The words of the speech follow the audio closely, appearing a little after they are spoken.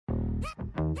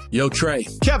Yo, Trey.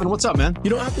 Kevin, what's up, man? You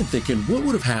know, I've been thinking, what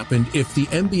would have happened if the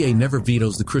NBA never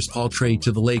vetoes the Chris Paul trade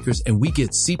to the Lakers and we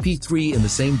get CP3 in the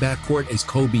same backcourt as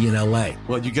Kobe in LA?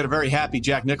 Well, you get a very happy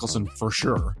Jack Nicholson for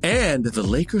sure. And the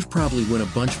Lakers probably win a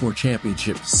bunch more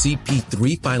championships.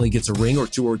 CP3 finally gets a ring or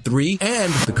two or three,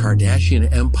 and the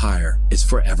Kardashian empire is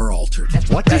forever altered.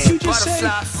 What did you just say?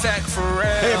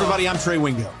 Hey, everybody, I'm Trey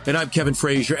Wingo. And I'm Kevin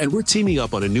Frazier, and we're teaming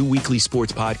up on a new weekly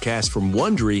sports podcast from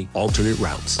Wondery, Alternate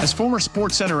Routes. As former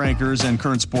Sports Center anchors and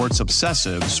current sports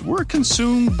obsessives, we're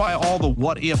consumed by all the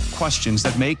what-if questions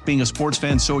that make being a sports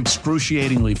fan so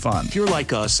excruciatingly fun. If you're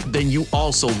like us, then you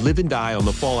also live and die on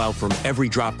the fallout from every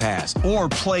drop pass. Or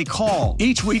play call.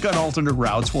 Each week on Alternate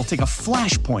Routes, we'll take a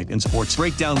flashpoint in sports,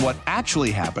 break down what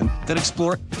actually happened, then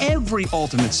explore every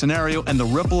alternate scenario and the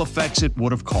ripple effects it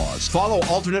would have caused. Follow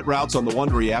Alternate Routes on the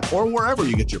Wondery app or wherever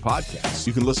you get your podcasts.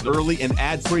 You can listen early and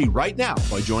ad-free right now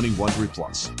by joining Wondery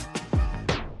Plus.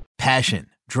 Passion,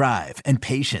 drive, and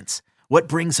patience. What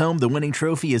brings home the winning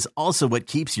trophy is also what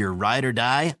keeps your ride or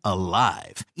die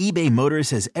alive. eBay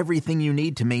Motors has everything you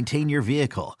need to maintain your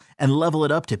vehicle and level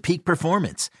it up to peak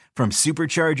performance, from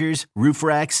superchargers, roof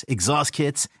racks, exhaust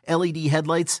kits, LED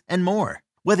headlights, and more.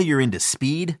 Whether you're into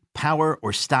speed, power,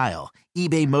 or style,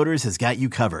 eBay Motors has got you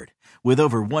covered. With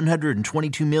over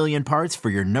 122 million parts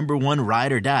for your number one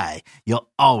ride or die,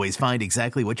 you'll always find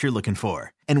exactly what you're looking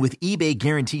for. And with eBay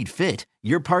Guaranteed Fit,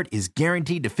 your part is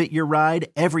guaranteed to fit your ride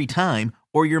every time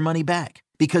or your money back.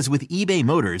 Because with eBay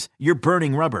Motors, you're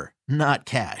burning rubber, not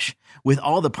cash. With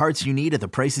all the parts you need at the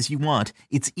prices you want,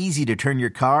 it's easy to turn your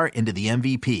car into the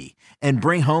MVP and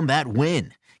bring home that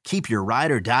win. Keep your ride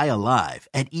or die alive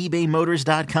at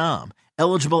ebaymotors.com.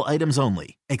 Eligible items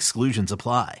only. Exclusions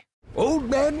apply. Old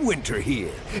Man Winter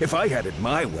here. If I had it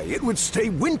my way, it would stay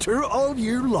winter all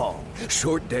year long.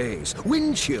 Short days,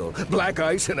 wind chill, black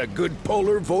ice, and a good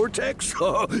polar vortex.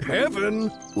 Oh,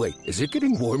 heaven. Wait, is it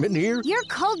getting warm in here? Your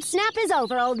cold snap is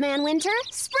over, Old Man Winter.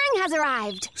 Spring has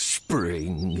arrived.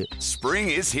 Spring. Spring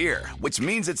is here, which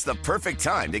means it's the perfect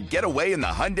time to get away in the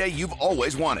Hyundai you've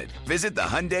always wanted. Visit the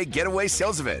Hyundai Getaway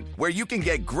Sales Event, where you can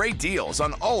get great deals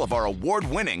on all of our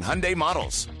award-winning Hyundai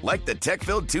models, like the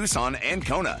tech-filled Tucson and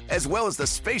Kona, as well as the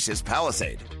spacious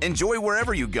Palisade. Enjoy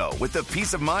wherever you go with the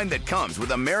peace of mind that comes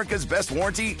with America's best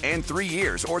warranty and 3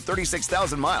 years or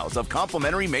 36,000 miles of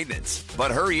complimentary maintenance.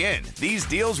 But hurry in, these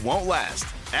deals won't last.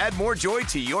 Add more joy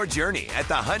to your journey at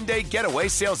the Hyundai Getaway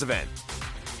Sales Event.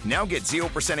 Now get 0%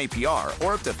 APR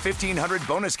or up to $1,500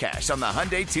 bonus cash on the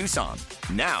Hyundai Tucson.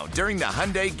 Now, during the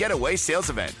Hyundai Getaway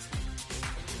Sales Event.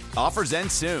 Offers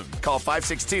end soon. Call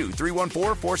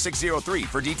 562-314-4603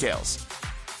 for details.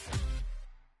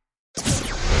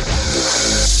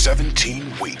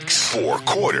 17 weeks, 4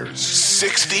 quarters,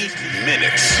 60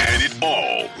 minutes, and it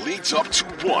all leads up to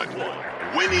one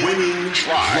winning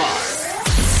drive.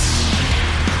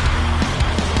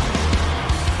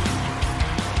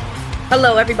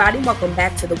 Hello, everybody. Welcome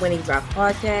back to the Winning Drive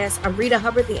podcast. I'm Rita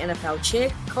Hubbard, the NFL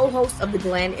chick, co-host of the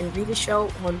Glenn and Rita Show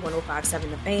on 105.7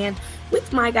 The Fan,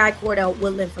 with my guy Cordell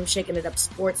Woodland from Shaking It Up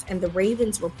Sports and the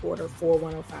Ravens reporter for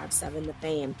 105.7 The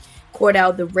Fan.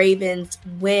 Cordell, the Ravens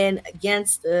win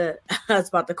against I was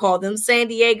about to call them San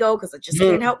Diego because I just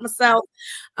can't help myself.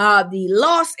 The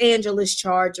Los Angeles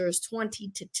Chargers,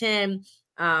 20-10.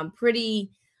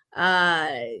 Pretty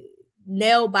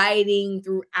nail-biting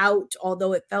throughout,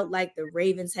 although it felt like the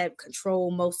Ravens had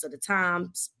control most of the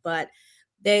times, but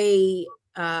they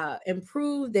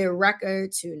improved their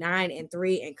record to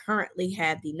 9-3 and currently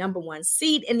have the number one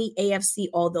seed in the AFC,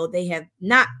 although they have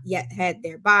not yet had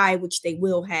their bye, which they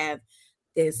will have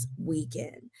this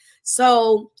weekend.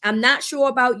 So I'm not sure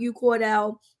about you,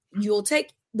 Cordell. You'll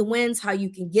take the wins how you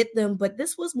can get them, but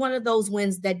this was one of those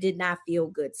wins that did not feel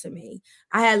good to me.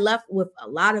 I had left with a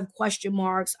lot of question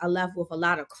marks. I left with a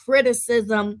lot of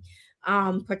criticism,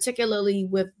 particularly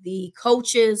with the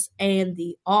coaches and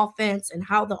the offense and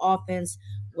how the offense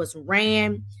was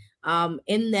ran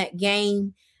in that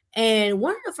game. And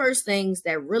one of the first things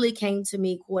that really came to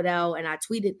me, Cordell, and I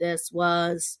tweeted this,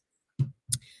 was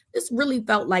this really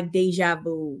felt like deja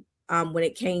vu. When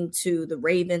it came to the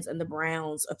Ravens and the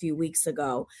Browns a few weeks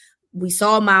ago. We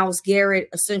saw Myles Garrett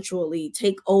essentially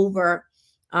take over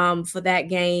for that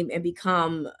game and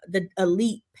become the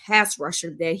elite pass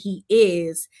rusher that he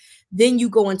is. Then you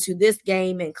go into this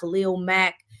game and Khalil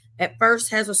Mack at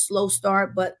first has a slow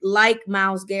start, but like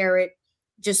Myles Garrett,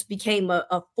 just became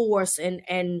a force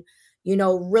and you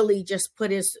know, really just put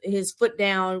his foot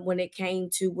down when it came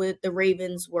to what the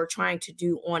Ravens were trying to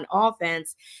do on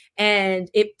offense. And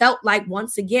it felt like,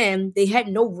 once again, they had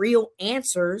no real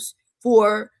answers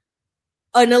for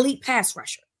an elite pass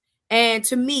rusher. And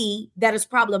to me, that is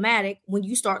problematic when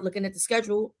you start looking at the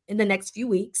schedule in the next few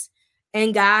weeks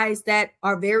and guys that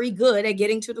are very good at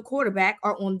getting to the quarterback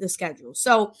are on the schedule.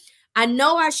 So I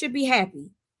know I should be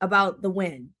happy about the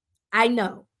win. I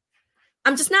know.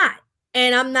 I'm just not.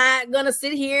 And I'm not going to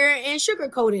sit here and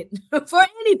sugarcoat it for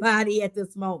anybody at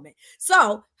this moment.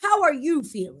 So how are you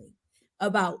feeling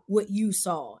about what you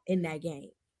saw in that game?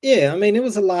 Yeah, I mean, it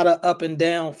was a lot of up and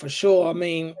down for sure. I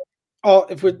mean,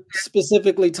 if we're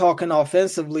specifically talking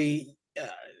offensively,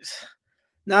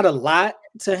 not a lot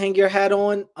to hang your hat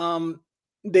on.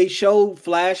 They showed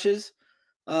flashes.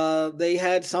 They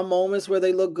had some moments where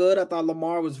they looked good. I thought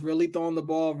Lamar was really throwing the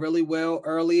ball really well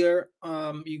earlier.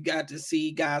 You got to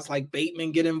see guys like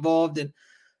Bateman get involved, and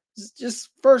just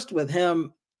first with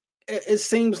him, it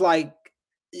seems like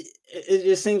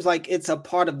it's a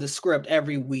part of the script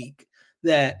every week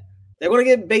that they're going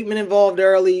to get Bateman involved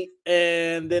early,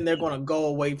 and then they're going to go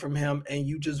away from him, and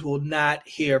you just will not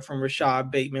hear from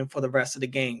Rashad Bateman for the rest of the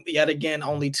game. Yet again,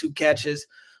 only 2 catches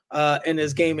in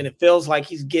this game, and it feels like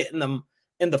he's getting them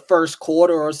in the first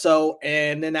quarter or so,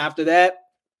 and then after that,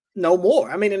 no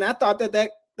more. I mean, and I thought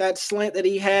that slant that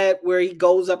he had where he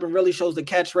goes up and really shows the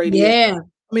catch radius. Yeah.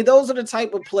 I mean, those are the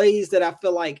type of plays that I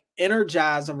feel like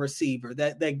energize a receiver,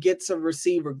 that gets a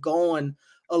receiver going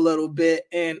a little bit.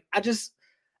 And I just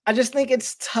think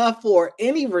it's tough for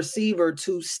any receiver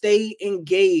to stay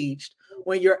engaged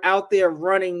when you're out there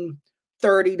running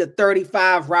 30 to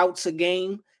 35 routes a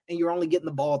game and you're only getting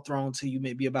the ball thrown to you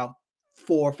maybe about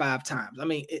 4 or 5 times. I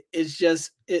mean,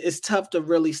 it's tough to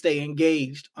really stay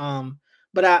engaged.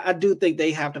 But I do think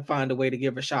they have to find a way to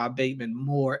give Rashad Bateman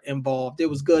more involved. It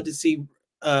was good to see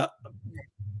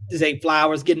Zay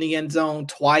Flowers get in the end zone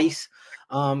twice.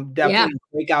 Definitely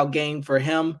a breakout game for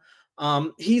him.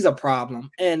 He's a problem.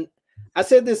 And I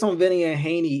said this on Vinny and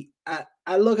Haney.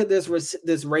 I look at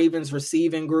this Ravens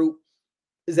receiving group,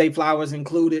 Zay Flowers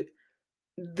included.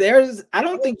 I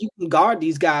don't think you can guard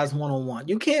these guys one-on-one.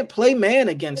 You can't play man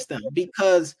against them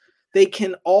because they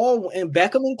can all, and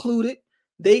Beckham included,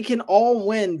 they can all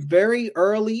win very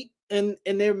early in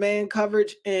their man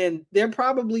coverage, and they're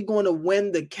probably going to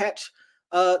win the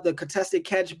contested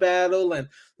catch battle. And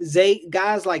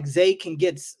guys like Zay can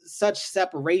get such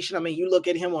separation. I mean, you look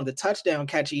at him on the touchdown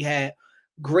catch he had,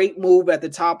 great move at the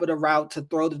top of the route to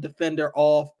throw the defender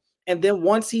off. And then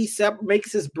once he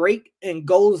makes his break and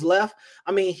goes left,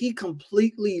 I mean, he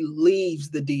completely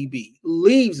leaves the DB,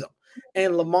 leaves him.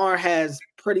 And Lamar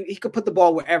he could put the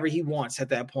ball wherever he wants at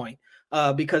that point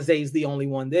because Zay's the only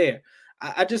one there.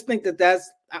 I just think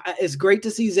it's great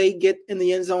to see Zay get in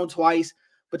the end zone twice,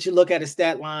 but you look at his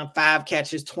stat line, 5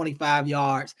 catches, 25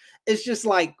 yards. It's just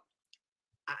like,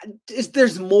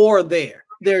 there's more there.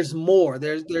 There's more.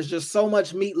 There's just so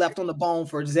much meat left on the bone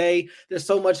for Zay. There's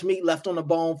so much meat left on the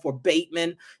bone for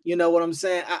Bateman. You know what I'm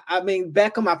saying? I mean,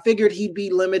 Beckham, I figured he'd be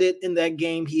limited in that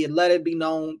game. He had let it be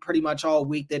known pretty much all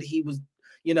week that he was,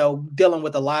 dealing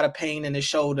with a lot of pain in his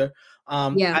shoulder. I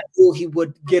knew he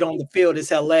would get on the field.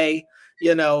 It's LA.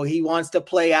 He wants to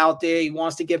play out there. He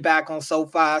wants to get back on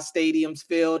SoFi Stadium's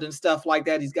field and stuff like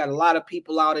that. He's got a lot of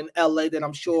people out in LA that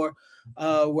I'm sure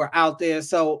were out there.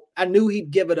 So I knew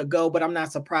he'd give it a go, but I'm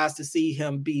not surprised to see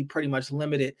him be pretty much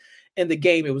limited in the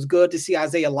game. It was good to see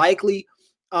Isaiah Likely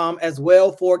as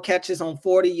well, 4 catches on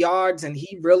 40 yards, and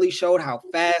he really showed how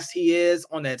fast he is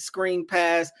on that screen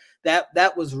pass.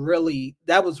 That was really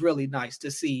nice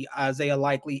to see Isaiah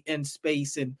Likely in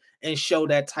space and show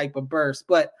that type of burst.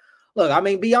 But look, I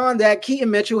mean, beyond that, Keaton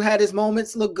Mitchell had his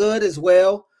moments look good as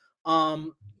well.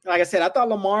 Like I said, I thought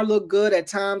Lamar looked good at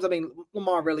times. I mean,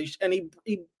 Lamar really, and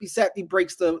he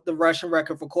breaks the rushing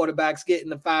record for quarterbacks, getting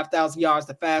the 5,000 yards,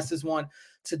 the fastest one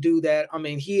to do that. I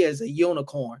mean, he is a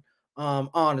unicorn.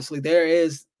 Honestly, there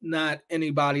is not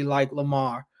anybody like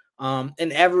Lamar.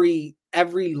 In every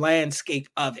landscape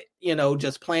of it,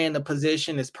 just playing the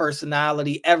position, his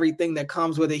personality, everything that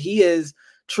comes with it. He is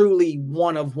truly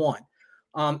one of one.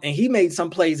 And he made some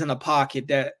plays in the pocket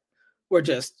that were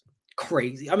just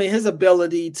crazy. I mean, his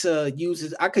ability to use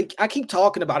his, I keep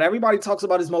talking about, everybody talks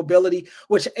about his mobility,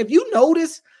 which if you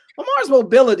notice, Lamar's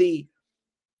mobility,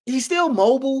 he's still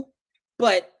mobile,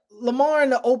 but Lamar in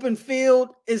the open field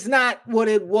is not what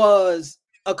it was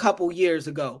a couple years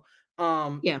ago.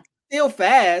 Still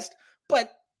fast,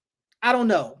 but I don't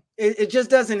know. It just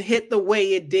doesn't hit the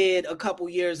way it did a couple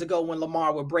years ago when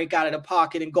Lamar would break out of the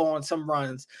pocket and go on some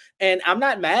runs. And I'm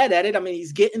not mad at it. I mean,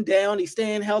 he's getting down, he's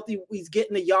staying healthy, he's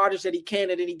getting the yardage that he can,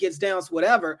 and then he gets down, so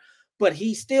whatever. But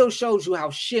he still shows you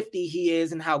how shifty he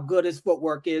is and how good his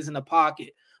footwork is in the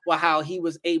pocket. with how he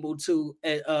was able to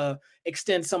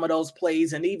extend some of those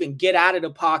plays and even get out of the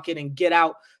pocket and get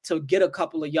out to get a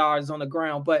couple of yards on the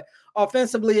ground. But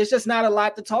offensively, it's just not a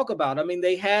lot to talk about. I mean,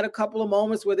 they had a couple of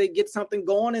moments where they get something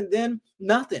going and then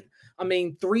nothing. I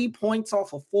mean, 3 points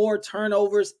off of 4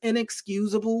 turnovers,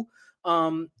 inexcusable.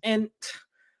 And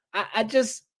I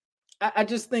just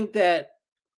think that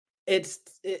it's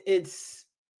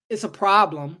a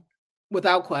problem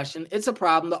without question. It's a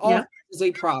problem. The offense is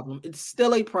a problem. It's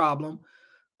still a problem.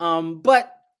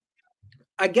 But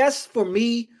I guess for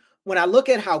me, when I look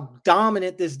at how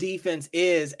dominant this defense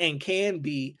is and can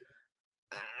be,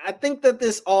 I think that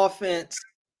this offense,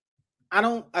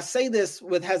 I say this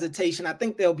with hesitation. I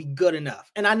think they'll be good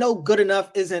enough. And I know good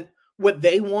enough isn't what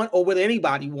they want or what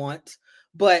anybody wants,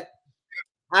 but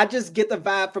I just get the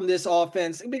vibe from this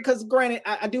offense because, granted,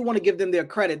 I do want to give them their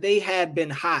credit. They had been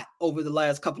hot over the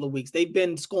last couple of weeks. They've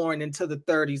been scoring into the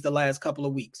 30s the last couple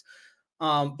of weeks.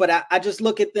 But I just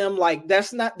look at them like they're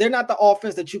not the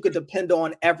offense that you could depend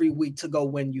on every week to go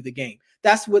win you the game.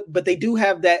 But they do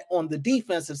have that on the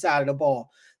defensive side of the ball.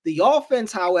 The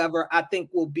offense, however, I think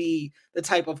will be the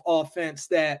type of offense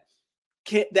that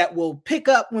will pick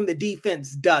up when the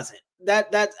defense doesn't.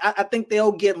 I think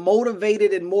they'll get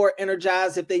motivated and more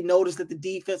energized if they notice that the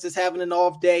defense is having an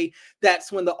off day.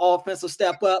 That's when the offense will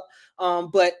step up.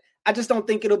 But I just don't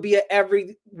think it'll be an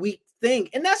every week thing.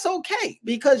 And that's okay,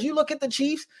 because you look at the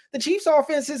Chiefs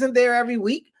offense isn't there every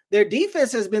week. Their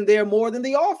defense has been there more than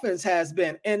the offense has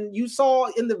been. And you saw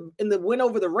in the win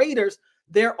over the Raiders,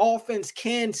 their offense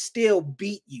can still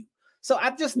beat you. So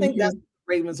I just think that's what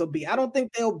the Ravens will be. I don't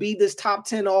think they'll be this top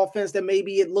 10 offense that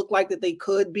maybe it looked like that they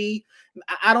could be.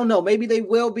 I don't know. Maybe they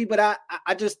will be, but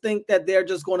I just think that they're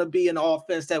just going to be an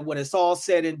offense that when it's all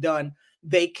said and done,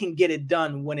 they can get it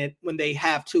done when they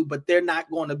have to, but they're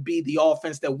not going to be the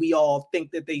offense that we all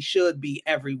think that they should be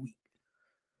every week.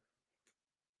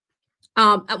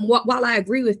 While I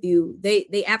agree with you,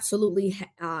 they absolutely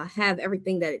have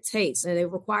everything that it takes, and it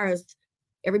requires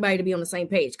everybody to be on the same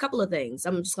page. Couple of things.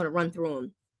 I'm just going to run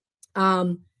through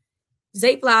them.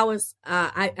 Zay Flowers,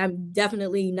 I'm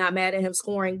definitely not mad at him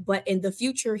scoring, but in the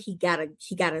future, he gotta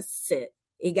sit.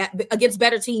 Against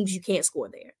better teams, you can't score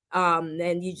there.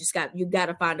 And you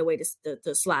gotta find a way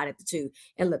to slide at the 2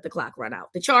 and let the clock run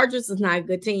out. The Chargers is not a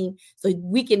good team, so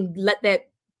we can let that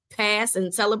pass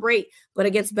and celebrate, but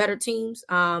against better teams,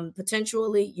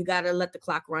 potentially you got to let the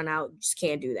clock run out. You just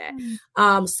can't do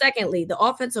that. Secondly, the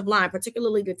offensive line,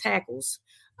 particularly the tackles,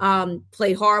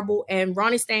 played horrible, and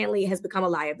Ronnie Stanley has become a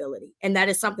liability. And that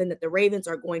is something that the Ravens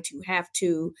are going to have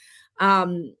to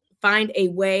find a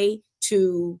way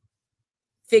to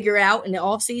figure out in the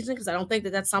offseason, because I don't think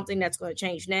that that's something that's going to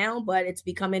change now, but it's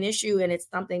become an issue, and it's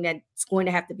something that's going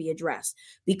to have to be addressed.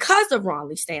 Because of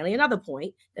Ronnie Stanley, another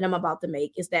point that I'm about to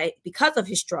make is that because of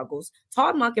his struggles,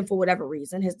 Todd Monken, for whatever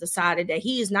reason, has decided that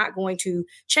he is not going to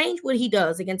change what he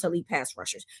does against elite pass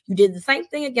rushers. You did the same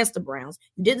thing against the Browns.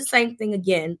 You did the same thing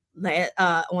again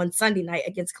on Sunday night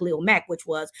against Khalil Mack, which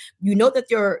was,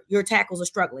 that your tackles are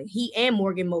struggling. He and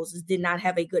Morgan Moses did not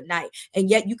have a good night, and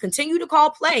yet you continue to call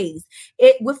plays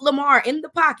with Lamar in the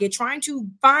pocket, trying to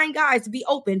find guys to be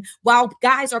open while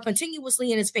guys are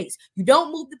continuously in his face. You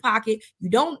don't move the pocket. You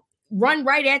don't run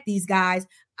right at these guys.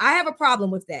 I have a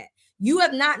problem with that. You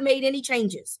have not made any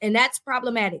changes, and that's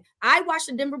problematic. I watched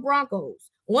the Denver Broncos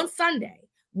on Sunday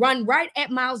run right at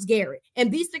Myles Garrett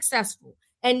and be successful.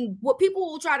 And what people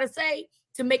will try to say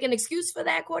to make an excuse for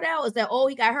that, Cordell, is that,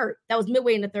 he got hurt. That was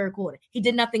midway in the third quarter. He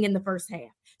did nothing in the first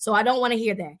half. So I don't want to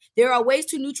hear that. There are ways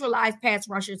to neutralize pass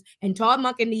rushers, and Todd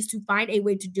Monken needs to find a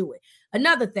way to do it.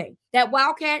 Another thing, that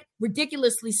Wildcat,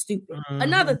 ridiculously stupid.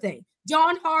 Another thing,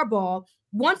 John Harbaugh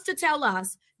wants to tell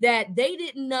us that they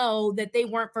didn't know that they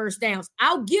weren't first downs.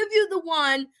 I'll give you the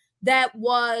one that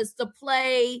was the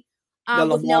play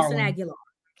with Nelson Aguilar.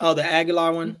 Oh, the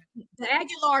Aguilar one? The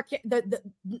Aguilar,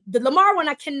 the Lamar one,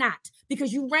 I cannot,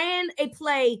 because you ran a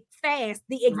play fast,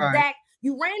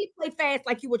 you ran a play fast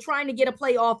like you were trying to get a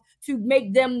play off to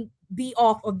make them be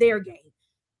off of their game.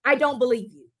 I don't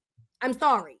believe you. I'm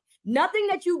sorry. Nothing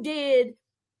that you did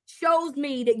shows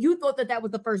me that you thought that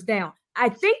was the first down. I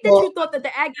think that you thought that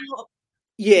the Aguilar.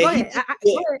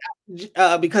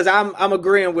 Because I'm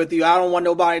agreeing with you. I don't want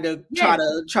nobody to try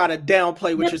to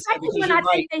downplay what you're saying. The second one, I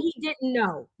think that he didn't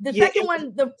know. The second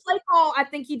one, the play call, I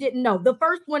think he didn't know. The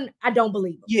first one, I don't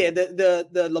believe him. Yeah,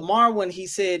 the Lamar one, he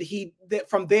said that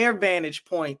from their vantage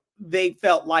point, they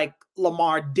felt like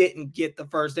Lamar didn't get the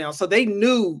first down, so they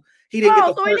knew he didn't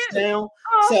get the first down.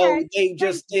 So they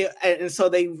just did, and so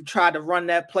they tried to run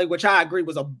that play, which I agree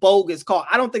was a bogus call.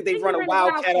 I don't think they've run a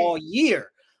Wildcat all year.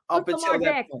 Up until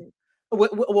that point.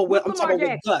 I'm talking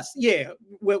with Gus. Yeah,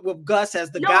 with Gus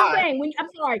as the guy. I'm saying I'm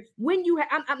sorry. When you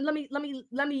have, let me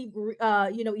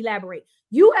elaborate.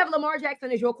 You have Lamar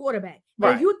Jackson as your quarterback,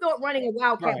 right? And you thought running a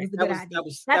Wildcat was a good idea.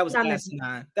 That was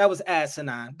asinine. That was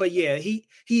asinine. But yeah,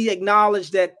 he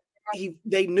acknowledged that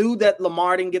they knew that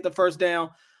Lamar didn't get the first down,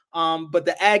 but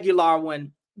the Aguilar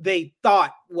one they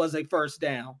thought was a first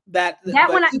down. That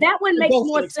one makes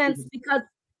more sense because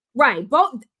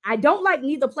both. I don't like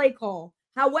neither play call.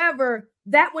 However,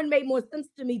 that one made more sense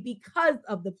to me because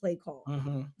of the play call.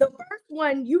 Mm-hmm. The first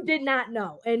one you did not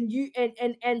know, and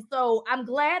so I'm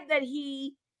glad that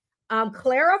he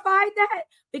clarified that,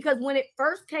 because when it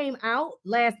first came out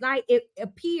last night, it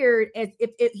appeared as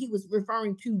if he was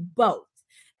referring to both,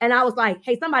 and I was like,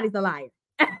 "Hey, somebody's a liar."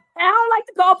 I don't like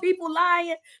to call people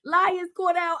liars,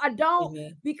 Cordell. I don't,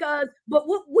 but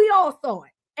we all saw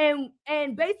it,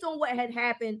 and based on what had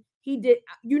happened,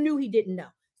 you knew he didn't know.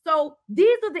 So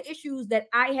these are the issues that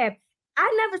I have.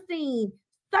 I never seen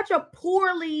such a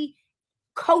poorly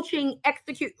coaching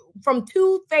execute from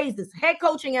two phases, head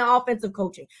coaching and offensive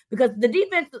coaching, because the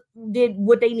defense did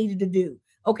what they needed to do.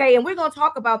 Okay. And we're going to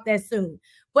talk about that soon.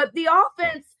 But the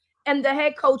offense and the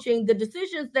head coaching, the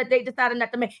decisions that they decided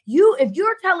not to make. If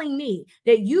you're telling me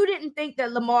that you didn't think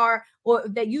that Lamar, or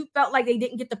that you felt like they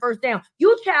didn't get the first down,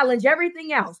 you challenge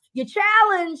everything else. You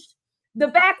challenged the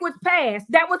backwards pass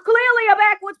that was clearly a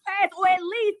backwards pass, or at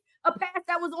least a pass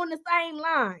that was on the same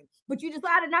line, but you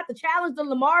decided not to challenge the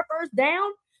Lamar first down.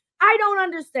 I don't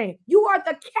understand. You are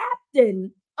the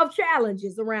captain of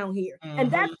challenges around here,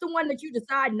 and that's the one that you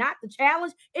decide not to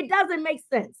challenge. It doesn't make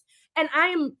sense. And I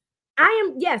am.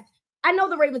 Yes, I know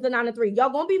the Ravens are 9-3. Y'all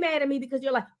gonna be mad at me because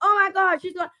you're like, oh my God,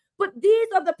 she's going. But these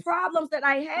are the problems that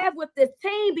I have with this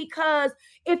team, because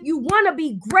if you want to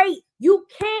be great, you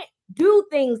can't do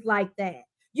things like that.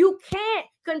 You can't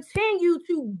continue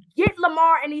to get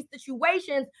Lamar in these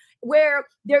situations where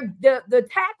the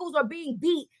tackles are being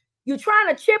beat. You're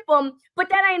trying to chip them, but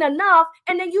that ain't enough.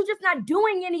 And then you're just not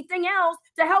doing anything else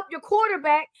to help your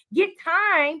quarterback get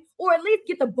time, or at least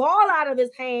get the ball out of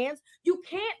his hands. You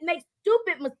can't make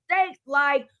stupid mistakes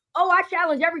like, oh, I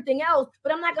challenge everything else,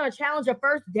 but I'm not going to challenge a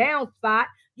first down spot.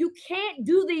 You can't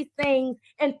do these things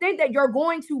and think that you're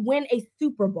going to win a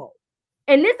Super Bowl.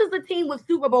 And this is a team with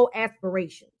Super Bowl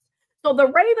aspirations. So the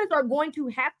Ravens are going to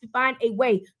have to find a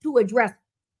way to address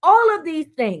all of these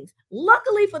things.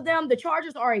 Luckily for them, the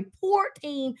Chargers are a poor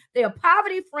team. They're a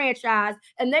poverty franchise,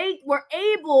 and they were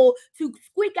able to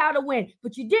squeak out a win.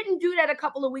 But you didn't do that a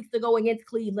couple of weeks ago against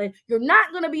Cleveland. You're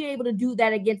not going to be able to do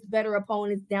that against better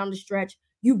opponents down the stretch.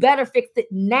 You better fix it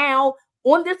now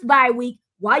on this bye week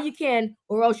while you can,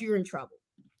 or else you're in trouble.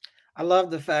 I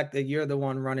love the fact that you're the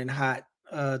one running hot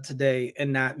today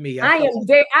and not me. I've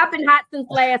been hot since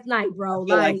last night, bro.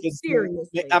 Like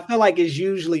seriously. I feel like it's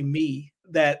usually me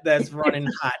that's running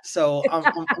hot. So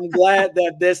I'm glad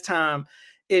that this time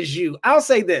is you. I'll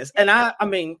say this, and I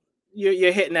mean,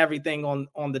 you're hitting everything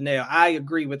on the nail. I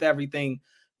agree with everything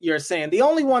you're saying. The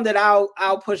only one that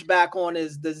I'll push back on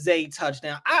is the Zay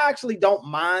touchdown. I actually don't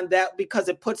mind that because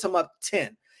it puts him up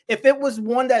 10. If it was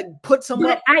one that puts them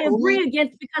up, I agree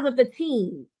against because of the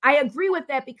team. I agree with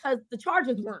that because the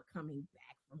Chargers weren't coming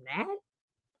back from that.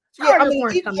 Yeah, I mean,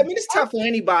 it's tough for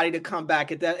anybody to come back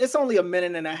at that. It's only a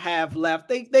minute and a half left.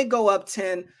 They go up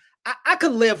 10. I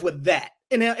could live with that.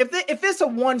 And if it's a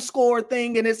one score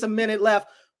thing and it's a minute left,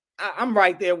 I'm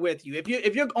right there with you.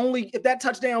 If that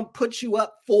touchdown puts you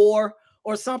up 4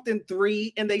 or something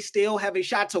 3, and they still have a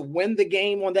shot to win the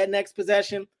game on that next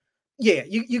possession, yeah,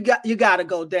 you got to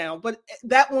go down. But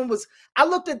that one was, I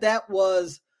looked at that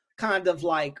was kind of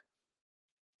like,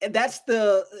 and that's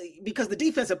because the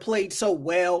defense had played so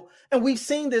well. And we've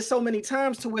seen this so many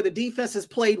times to where the defense has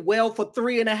played well for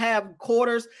 3.5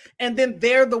 quarters. And then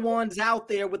they're the ones out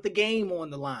there with the game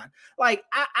on the line. Like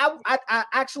I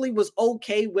actually was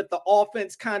okay with the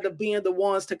offense kind of being the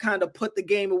ones to kind of put the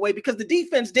game away, because the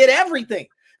defense did everything.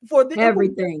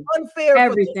 Everything. Unfair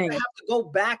everything. For them to have to go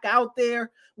back out there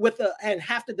and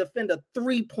have to defend a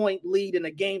 3-point lead in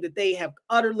a game that they have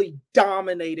utterly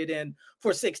dominated in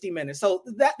for 60 minutes. So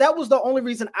that was the only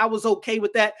reason I was okay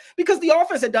with that, because the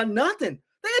offense had done nothing.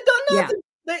 They had done nothing.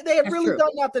 Yeah, they had really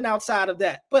done nothing outside of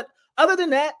that. But other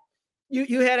than that,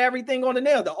 you had everything on the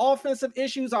nail. The offensive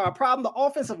issues are a problem. The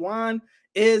offensive line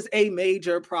is a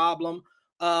major problem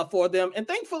for them. And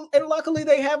luckily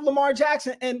they have Lamar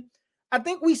Jackson. And I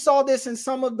think we saw this in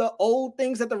some of the old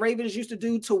things that the Ravens used to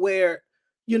do, to where,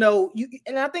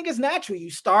 and I think it's natural. You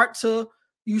start to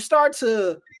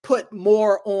put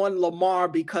more on Lamar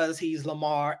because he's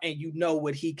Lamar and you know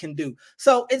what he can do.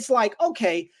 So it's like,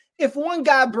 okay, if one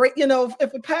guy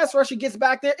if a pass rusher gets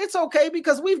back there, it's okay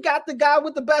because we've got the guy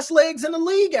with the best legs in the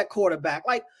league at quarterback.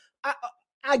 Like,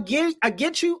 I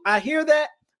get you. I hear that.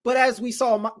 But as we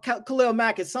saw, Khalil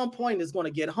Mack at some point is going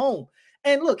to get home.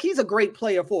 And look, he's a great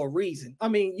player for a reason. I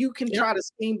mean, you can try to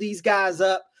scheme these guys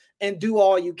up and do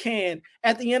all you can.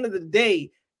 At the end of the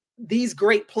day, these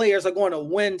great players are going to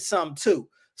win some too.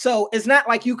 So it's not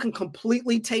like you can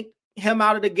completely take him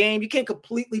out of the game. You can't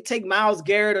completely take Myles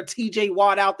Garrett or TJ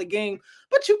Watt out the game,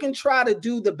 but you can try to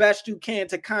do the best you can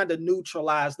to kind of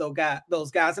neutralize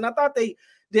those guys. And I thought they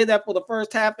did that for the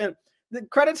first half. And the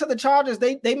credit to the Chargers,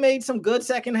 they made some good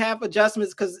second half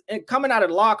adjustments because coming out of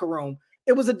the locker room,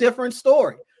 it was a different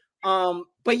story.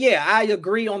 But yeah, I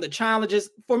agree on the challenges.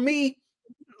 For me,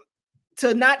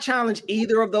 to not challenge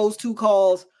either of those two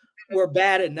calls were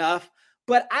bad enough.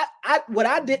 But what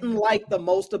I didn't like the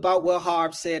most about what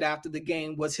Harv said after the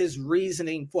game was his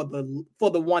reasoning for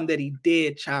the one that he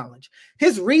did challenge.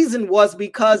 His reason was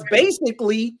because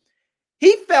basically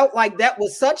he felt like that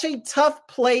was such a tough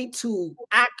play to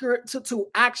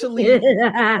actually. He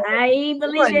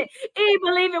believed it. He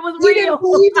believed it was he real. Didn't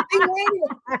believe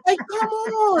it. Like, come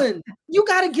on, you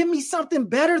got to give me something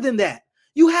better than that.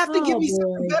 You have to give me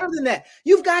something better than that.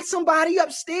 You've got somebody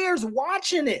upstairs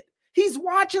watching it. He's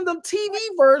watching the TV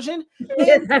version.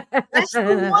 And that's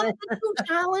the one that you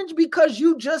challenge because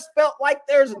you just felt like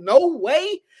there's no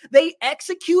way they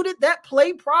executed that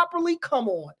play properly. Come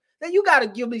on. Then you got to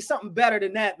give me something better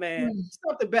than that, man.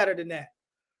 Something better than that.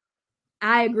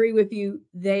 I agree with you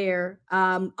there.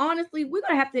 Honestly, we're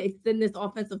going to have to extend this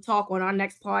offensive talk on our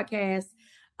next podcast.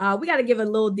 We got to give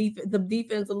the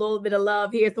defense a little bit of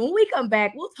love here. So when we come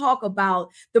back, we'll talk about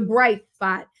the bright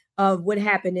spot of what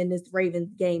happened in this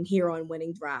Ravens game here on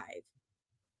Winning Drive.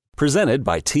 Presented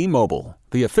by T-Mobile,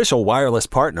 the official wireless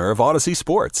partner of Odyssey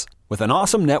Sports. With an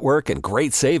awesome network and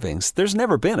great savings, there's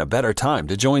never been a better time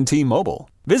to join T-Mobile.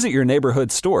 Visit your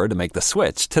neighborhood store to make the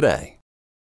switch today.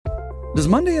 Does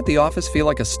Monday at the office feel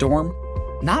like a storm?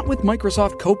 Not with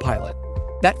Microsoft Copilot.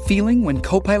 That feeling when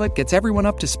Copilot gets everyone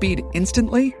up to speed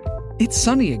instantly? It's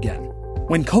sunny again.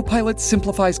 When Copilot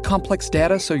simplifies complex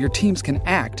data so your teams can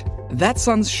act, that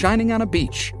sun's shining on a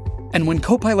beach. And when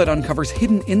Copilot uncovers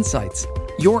hidden insights,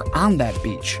 you're on that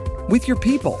beach with your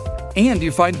people and you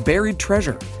find buried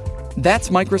treasure. That's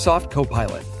Microsoft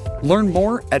Copilot. Learn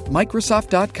more at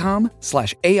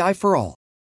Microsoft.com/AI for all.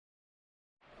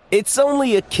 It's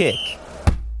only a kick,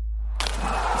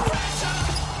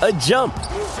 a jump,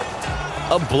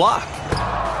 a block.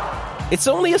 It's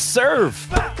only a serve.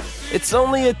 It's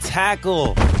only a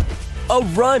tackle, a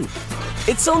run.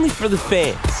 It's only for the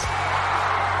fans.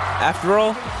 After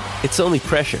all, it's only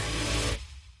pressure.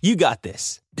 You got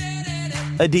this.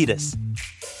 Adidas.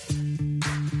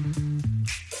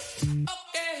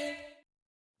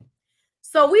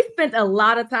 So we spent a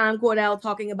lot of time, Cordell,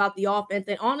 talking about the offense.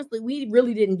 And honestly, we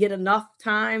really didn't get enough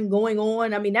time going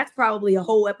on. I mean, that's probably a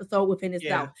whole episode within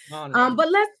itself. But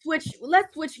let's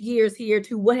switch gears here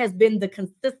to what has been the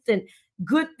consistent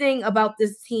good thing about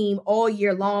this team all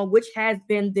year long, which has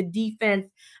been the defense.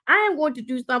 I am going to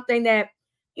do something that,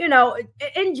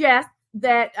 in jest,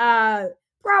 that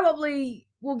probably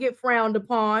will get frowned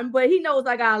upon, but he knows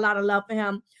I got a lot of love for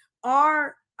him.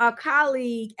 Our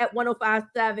colleague at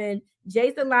 105.7,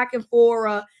 Jason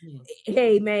Lockenfora,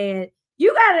 hey, man,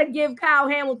 you got to give Kyle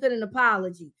Hamilton an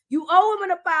apology. You owe him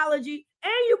an apology,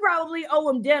 and you probably owe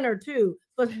him dinner, too,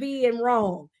 for being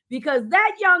wrong, because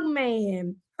that young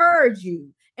man heard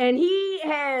you, and he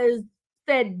has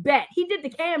said bet. He did the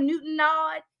Cam Newton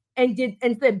nod and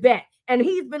said bet, and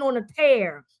he's been on a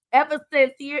tear ever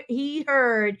since he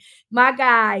heard my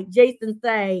guy Jason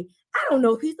say, I don't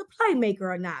know if he's a playmaker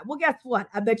or not. Well, guess what?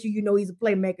 I bet you know he's a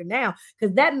playmaker now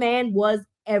because that man was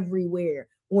everywhere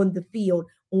on the field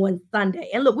on Sunday.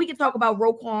 And look, we can talk about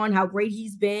Roquan, how great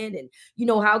he's been, and,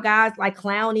 how guys like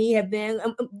Clowney have been.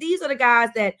 These are the guys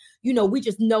that, we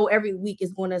just know every week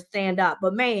is going to stand up.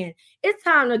 But, man, it's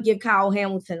time to give Kyle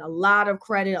Hamilton a lot of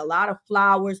credit, a lot of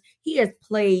flowers. He has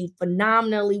played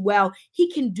phenomenally well.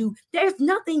 There's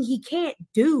nothing he can't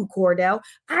do, Cordell.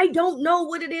 I don't know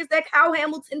what it is that Kyle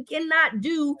Hamilton cannot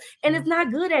do and is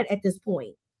not good at this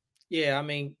point. Yeah, I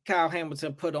mean, Kyle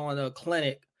Hamilton put on a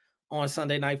clinic on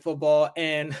Sunday Night Football,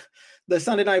 and the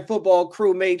Sunday Night Football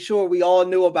crew made sure we all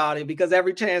knew about it because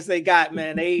every chance they got,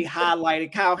 man, they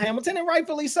highlighted Kyle Hamilton, and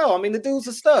rightfully so. I mean, the dude's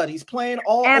a stud. He's playing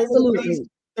all over the place.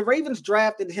 The Ravens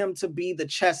drafted him to be the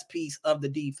chess piece of the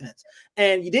defense,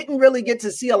 and you didn't really get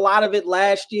to see a lot of it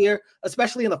last year,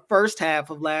 especially in the first half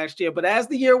of last year. But as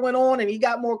the year went on and he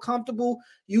got more comfortable,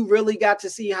 you really got to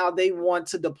see how they want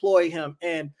to deploy him.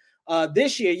 And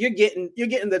this year, you're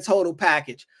getting the total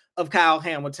package. of Kyle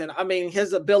Hamilton. I mean,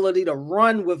 his ability to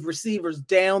run with receivers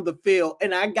down the field.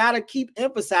 And I got to keep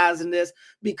emphasizing this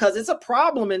because it's a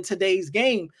problem in today's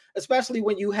game, especially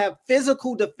when you have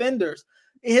physical defenders.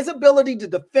 His ability to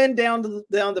defend down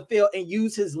the field and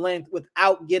use his length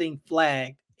without getting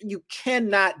flagged. You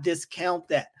cannot discount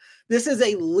that. This is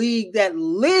a league that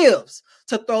lives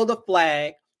to throw the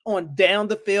flag on down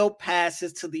the field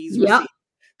passes to these receivers.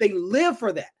 They live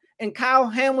for that. And Kyle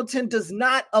Hamilton does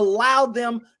not allow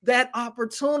them that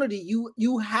opportunity.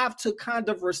 You have to kind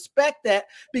of respect that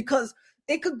because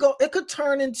it could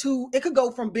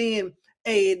go from being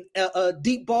a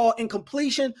deep ball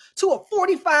incompletion to a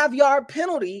 45-yard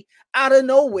penalty out of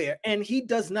nowhere. And he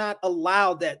does not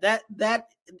allow that. That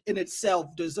in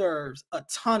itself deserves a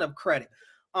ton of credit.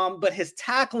 But his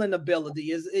tackling ability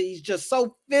he's just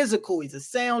so physical. He's a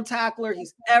sound tackler.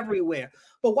 He's everywhere.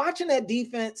 But watching that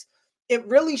defense, it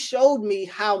really showed me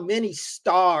how many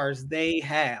stars they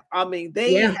have. I mean,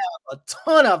 they have a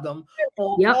ton of them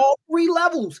on all three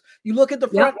levels. You look at the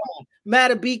front line,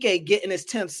 Madubuike getting his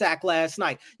 10th sack last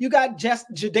night. You got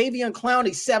Jadeveon Clowney,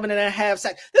 7.5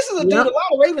 sacks. This is a dude a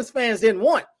lot of Ravens fans didn't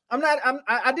want. I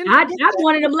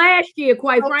wanted him last year,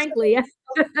 quite frankly.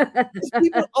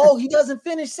 People, he doesn't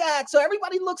finish sacks. So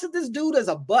everybody looks at this dude as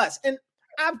a bust. And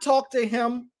I've talked to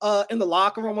him in the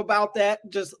locker room about that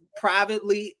just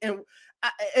privately. And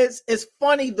it's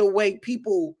funny the way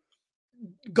people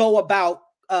go about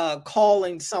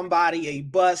calling somebody a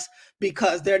bust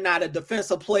because they're not a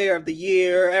defensive player of the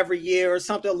year every year or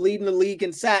something, leading the league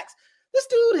in sacks. This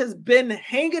dude has been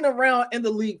hanging around in the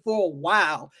league for a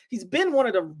while. He's been one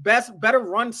of the better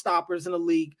run stoppers in the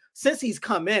league since he's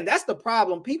come in. That's the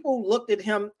problem. People looked at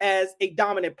him as a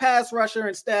dominant pass rusher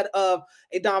instead of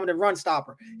a dominant run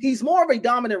stopper. He's more of a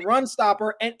dominant run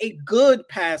stopper and a good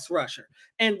pass rusher.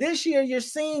 And this year, you're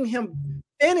seeing him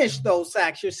finish those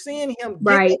sacks. You're seeing him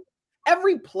get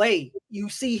every play. You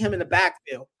see him in the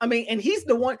backfield. I mean, and he's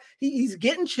the one. He's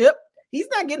getting chipped. He's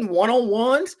not getting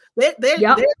one-on-ones.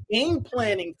 They're game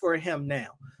planning for him now.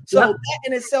 So that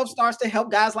in itself starts to help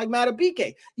guys like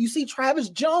Madubuike. You see Travis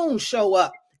Jones show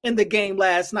up in the game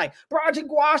last night.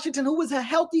 Broderick Washington, who was a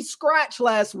healthy scratch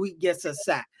last week, gets a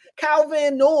sack. Kyle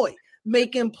Van Noy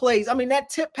making plays. I mean, that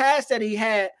tip pass that he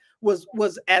had was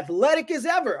athletic as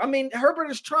ever. I mean,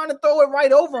 Herbert is trying to throw it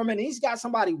right over him, and he's got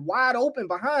somebody wide open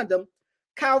behind him.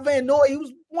 Kyle Van Noy, he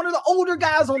was one of the older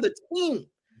guys on the team,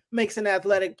 makes an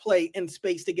athletic play in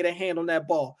space to get a hand on that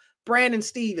ball. Brandon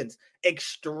Stephens,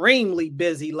 extremely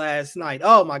busy last night.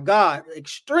 Oh, my God,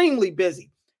 extremely busy.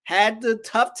 Had the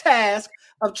tough task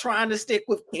of trying to stick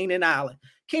with Keenan Allen.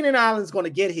 Keenan Allen's going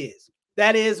to get his.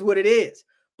 That is what it is.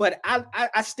 But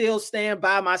I still stand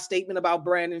by my statement about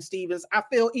Brandon Stephens. I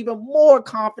feel even more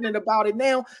confident about it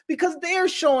now because they're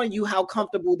showing you how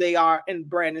comfortable they are in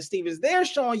Brandon Stephens. They're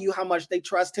showing you how much they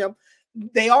trust him.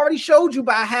 They already showed you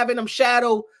by having him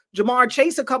shadow Jamar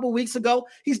Chase a couple weeks ago.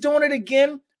 He's doing it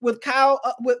again with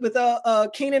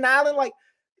Keenan Allen. Like,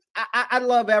 I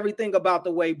love everything about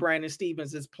the way Brandon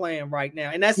Stephens is playing right now.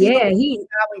 And that's he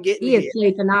is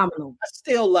playing phenomenal. I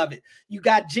still love it. You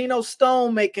got Geno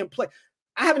Stone making play.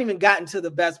 I haven't even gotten to the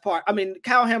best part. I mean,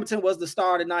 Kyle Hamilton was the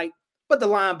star tonight, but the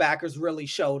linebackers really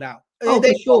showed out. Oh,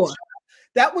 for sure.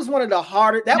 That was one of the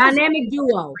harder. Dynamic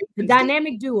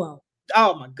duo.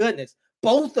 Oh, my goodness.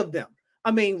 Both of them.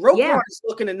 I mean, Roquan is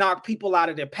looking to knock people out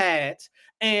of their pads,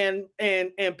 and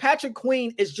Patrick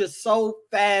Queen is just so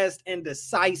fast and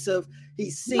decisive.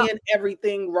 He's seeing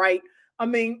everything right. I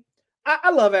mean,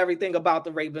 I love everything about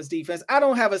the Ravens defense. I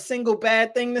don't have a single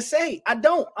bad thing to say. I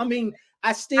don't. I mean,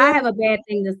 I have a bad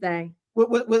thing to say.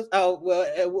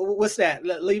 What's that?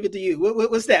 Leave it to you.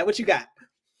 What's that? What you got?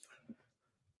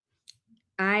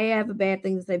 I have a bad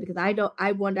thing to say because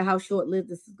I wonder how short-lived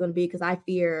this is going to be because I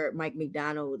fear Mike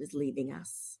McDonald is leaving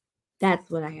us. That's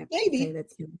what I have to say.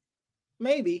 That's him.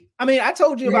 Maybe. I mean, I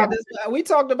told you about this. We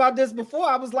talked about this before.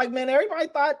 I was like, man, everybody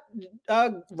thought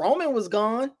Roman was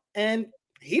gone, and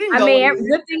he didn't go. I mean,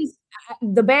 good things.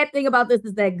 The bad thing about this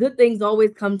is that good things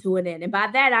always come to an end. And by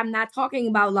that, I'm not talking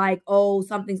about like,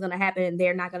 something's going to happen and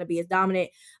they're not going to be as dominant.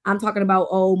 I'm talking about,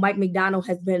 Mike McDonald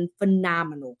has been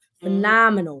phenomenal. And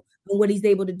what he's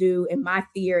able to do. And my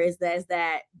fear is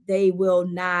that they will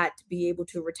not be able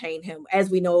to retain him. As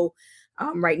we know,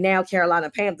 right now, Carolina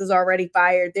Panthers already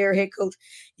fired their head coach.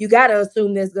 You got to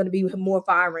assume there's going to be more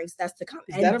firings that's to come.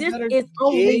 And this is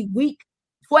only week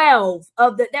 12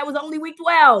 that was only week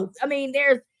 12. I mean,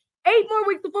 there's 6 more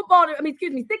weeks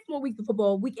of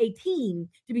football, week 18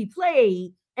 to be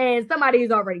played, and somebody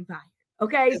is already fired.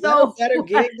 Okay, Is so that a better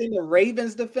gig than the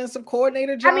Ravens defensive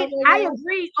coordinator job? I mean, I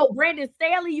agree. Oh, Brandon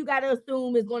Staley, you got to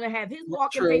assume is going to have his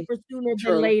walking papers sooner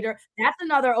than later. That's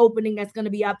another opening that's going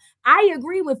to be up. I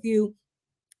agree with you.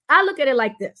 I look at it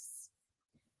like this.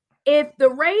 If the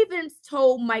Ravens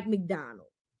told Mike Macdonald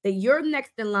that you're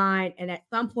next in line and at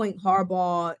some point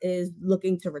Harbaugh is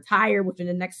looking to retire within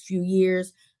the next few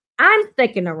years, I'm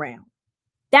sticking around.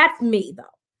 That's me, though.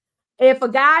 If a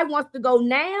guy wants to go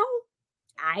now,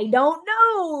 I don't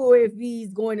know if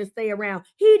he's going to stay around.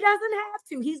 He doesn't have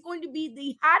to. He's going to be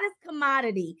the hottest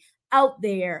commodity out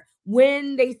there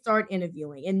when they start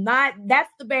interviewing. And that's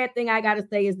the bad thing I got to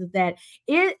say is that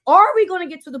are we going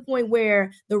to get to the point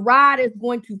where the ride is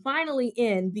going to finally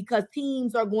end because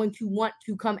teams are going to want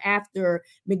to come after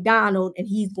Macdonald and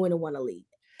he's going to want to leave?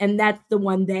 And that's the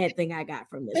one bad thing I got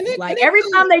from this. Every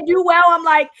time they do well, I'm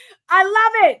like, I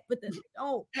love it. But then they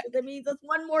don't. That means it's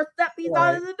one more step he's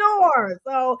out of the door.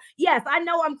 So, yes, I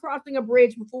know I'm crossing a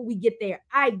bridge before we get there.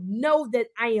 I know that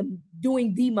I am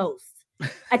doing the most.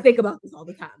 I think about this all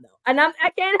the time, though. And I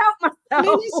can't help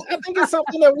myself. I think it's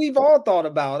something that we've all thought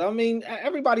about. I mean,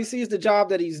 everybody sees the job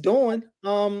that he's doing.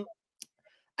 I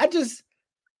just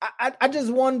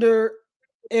wonder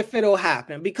if it'll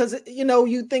happen because,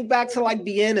 you think back to like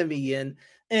the enemy and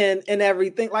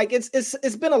everything. Like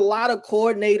it's been a lot of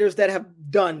coordinators that have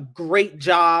done great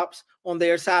jobs on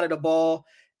their side of the ball.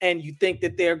 And you think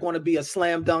that they're going to be a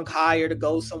slam dunk hire to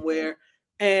go somewhere.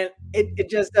 And it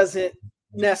just doesn't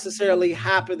necessarily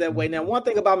happen that way. Now, one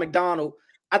thing about Macdonald,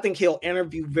 I think he'll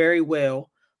interview very well.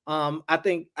 I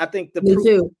think the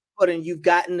proof and you've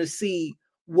gotten to see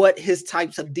what his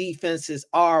types of defenses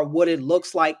are, what it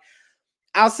looks like.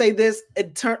 I'll say this,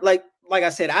 like I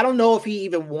said, I don't know if he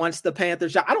even wants the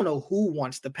Panthers job. I don't know who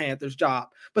wants the Panthers job,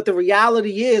 but the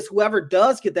reality is whoever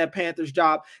does get that Panthers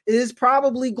job is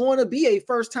probably going to be a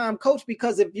first-time coach,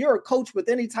 because if you're a coach with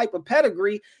any type of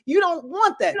pedigree, you don't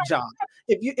want that job.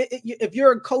 If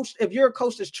you're a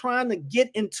coach that's trying to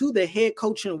get into the head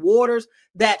coaching waters,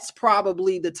 that's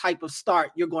probably the type of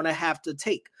start you're going to have to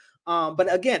take.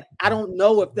 But again, I don't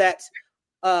know if that's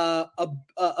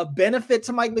a benefit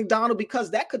to Mike Macdonald, because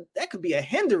that could be a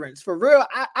hindrance for real.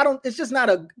 I don't. It's just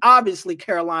not obviously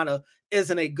Carolina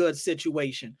isn't a good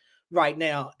situation right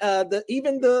now.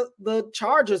 Even the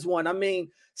Chargers one. I mean,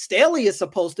 Staley is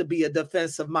supposed to be a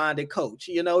defensive minded coach.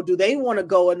 Do they want to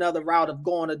go another route of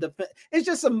going to defense? It's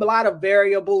just a lot of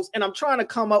variables, and I'm trying to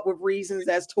come up with reasons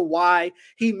as to why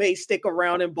he may stick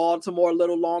around in Baltimore a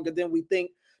little longer than we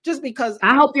think. Just because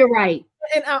I hope you're right.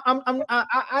 And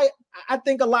I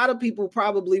think a lot of people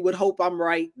probably would hope I'm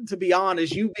right, to be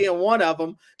honest, you being one of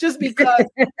them, just because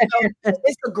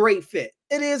it's a great fit.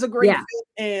 It is a great fit.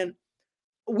 And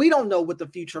we don't know what the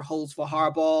future holds for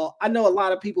Harbaugh. I know a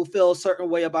lot of people feel a certain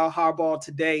way about Harbaugh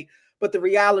today, but the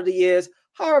reality is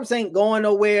Harbs ain't going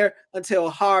nowhere until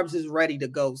Harbs is ready to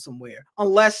go somewhere,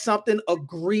 unless something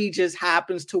egregious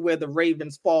happens to where the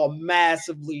Ravens fall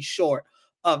massively short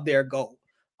of their goal.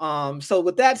 So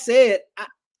with that said,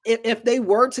 if they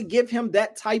were to give him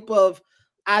that type of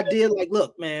idea, like,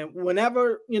 look, man,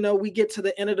 whenever, we get to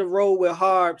the end of the road with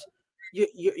Harbs,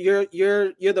 you're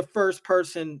the first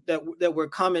person that we're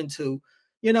coming to,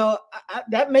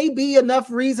 that may be enough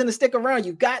reason to stick around.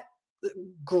 You've got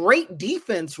great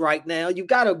defense right now. You've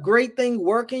got a great thing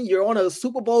working. You're on a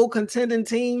Super Bowl contending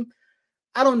team.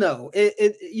 I don't know.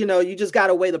 You just got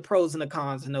to weigh the pros and the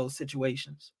cons in those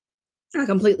situations. I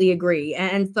completely agree.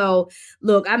 And so,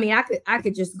 look, I mean, I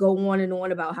could just go on and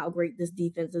on about how great this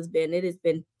defense has been. It has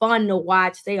been fun to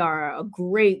watch. They are a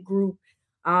great group,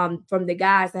 from the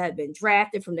guys that have been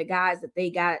drafted, from the guys that they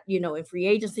got, in free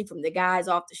agency, from the guys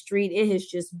off the street. It has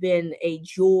just been a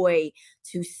joy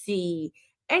to see.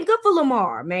 And good for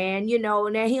Lamar, man. Now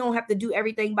he don't have to do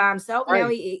everything by himself. Right. Now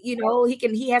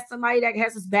he has somebody that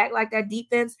has his back like that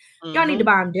defense. Mm-hmm. Y'all need to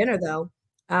buy him dinner though.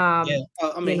 He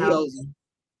owes him.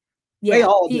 Yeah, they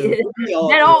all do.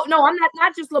 No, I'm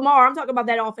not just Lamar. I'm talking about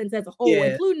that offense as a whole,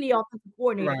 including the offensive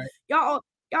coordinator. Right.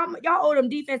 Y'all owe them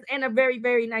defense and a very,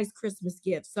 very nice Christmas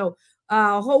gift. So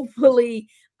hopefully,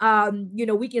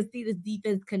 we can see this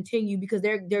defense continue, because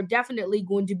they're definitely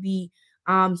going to be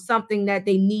something that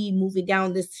they need moving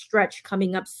down this stretch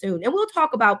coming up soon. And we'll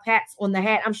talk about Pats on the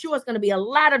Hat. I'm sure it's going to be a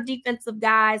lot of defensive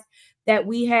guys that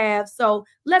we have. So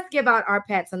let's give out our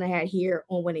Pats on the Hat here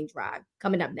on Winning Drive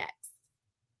coming up next.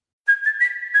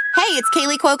 Hey, it's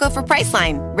Kaylee Cuoco for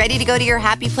Priceline. Ready to go to your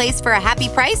happy place for a happy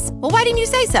price? Well, why didn't you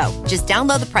say so? Just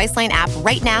download the Priceline app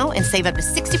right now and save up to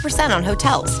 60% on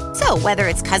hotels. So whether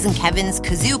it's Cousin Kevin's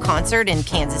Kazoo Concert in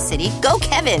Kansas City, go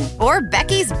Kevin, or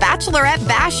Becky's Bachelorette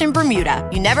Bash in Bermuda,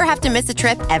 you never have to miss a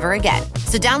trip ever again.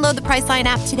 So download the Priceline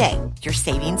app today. Your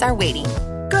savings are waiting.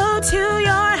 Go to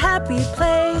your happy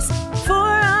place for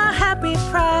a happy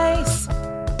price.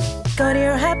 Go to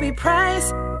your happy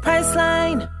price,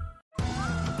 Priceline.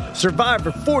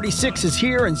 Survivor 46 is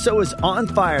here, and so is On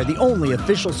Fire, the only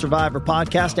official Survivor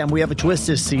podcast, and we have a twist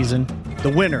this season. The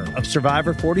winner of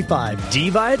Survivor 45, Dee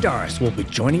Valladares, will be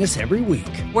joining us every week.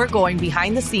 We're going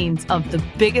behind the scenes of the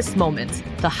biggest moments,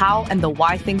 the how and the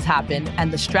why things happen,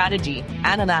 and the strategy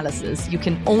and analysis you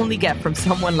can only get from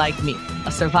someone like me,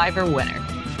 a Survivor winner.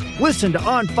 Listen to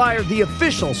On Fire, the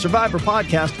official Survivor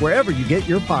podcast, wherever you get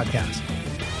your podcasts.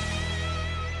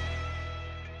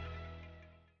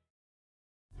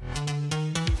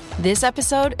 This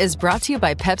episode is brought to you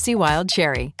by Pepsi Wild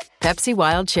Cherry. Pepsi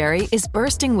Wild Cherry is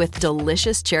bursting with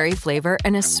delicious cherry flavor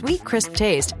and a sweet, crisp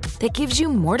taste that gives you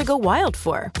more to go wild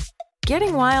for.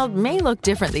 Getting wild may look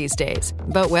different these days,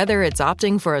 but whether it's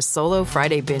opting for a solo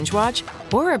Friday binge watch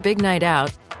or a big night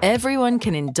out, everyone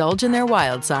can indulge in their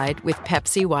wild side with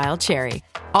Pepsi Wild Cherry.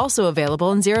 Also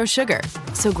available in Zero Sugar.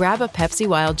 So grab a Pepsi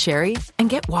Wild Cherry and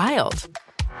get wild.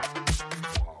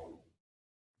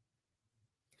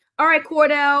 All right,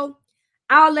 Cordell,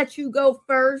 I'll let you go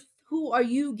first. Who are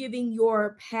you giving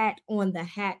your pat on the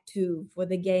hat to for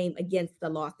the game against the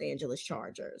Los Angeles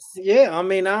Chargers? Yeah, I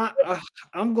mean,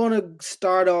 I'm going to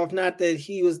start off, not that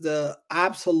he was the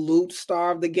absolute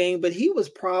star of the game, but he was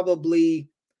probably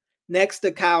next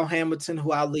to Kyle Hamilton,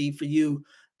 who I'll leave for you.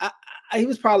 He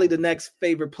was probably the next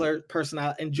favorite person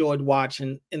I enjoyed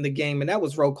watching in the game, and that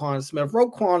was Roquan Smith.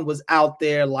 Roquan was out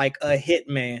there like a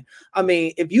hitman. I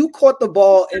mean, if you caught the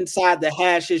ball inside the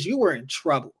hashes, you were in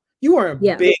trouble. You were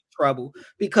in big trouble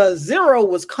because Zero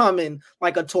was coming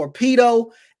like a torpedo,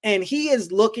 and he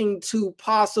is looking to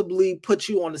possibly put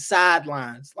you on the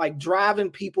sidelines, like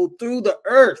driving people through the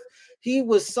earth. He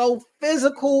was so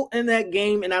physical in that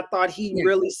game, and I thought he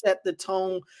really set the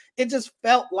tone. It just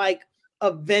felt like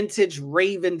a vintage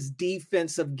Ravens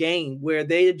defensive game where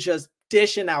they're just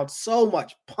dishing out so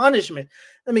much punishment.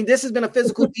 I mean, this has been a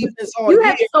physical defense all year. You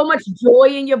have so much joy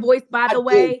in your voice, by the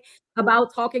way,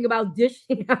 about talking about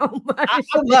dishing out punishment.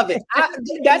 I love it.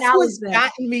 That's what's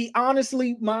gotten me.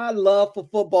 Honestly, my love for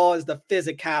football is the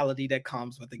physicality that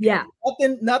comes with the game.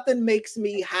 Yeah. Nothing makes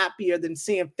me happier than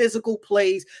seeing physical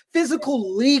plays,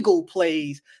 physical legal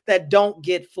plays that don't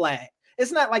get flagged.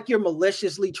 It's not like you're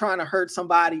maliciously trying to hurt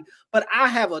somebody, but I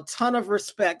have a ton of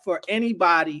respect for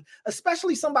anybody,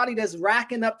 especially somebody that's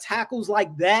racking up tackles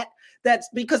like that. That's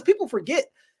because people forget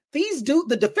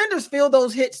the defenders feel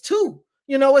those hits too.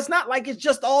 You know, it's not like it's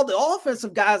just all the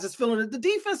offensive guys that's feeling it. The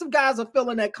defensive guys are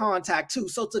feeling that contact too.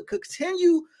 So to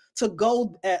continue to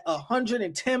go at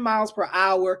 110 miles per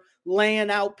hour,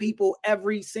 laying out people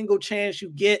every single chance you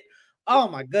get, oh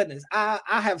my goodness, I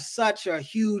have such a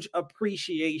huge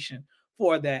appreciation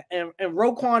for that. And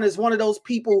Roquan is one of those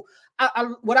people.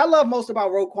 What I love most about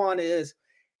Roquan is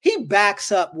he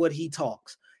backs up what he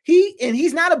talks.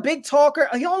 He's not a big talker.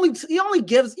 He only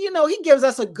gives, he gives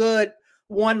us a good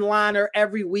one-liner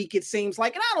every week, it seems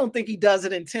like. And I don't think he does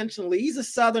it intentionally. He's a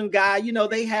Southern guy.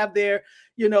 They have their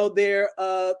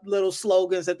little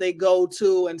slogans that they go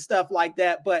to and stuff like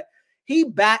that. But he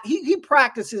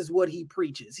practices what he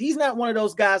preaches. He's not one of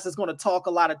those guys that's going to talk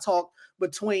a lot of talk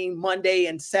between Monday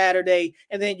and Saturday,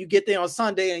 and then you get there on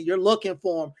Sunday and you're looking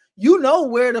for him. You know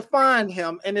where to find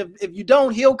him, and if you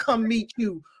don't, he'll come meet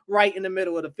you right in the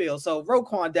middle of the field. So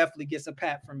Roquan definitely gets a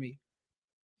pat from me.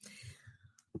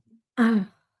 I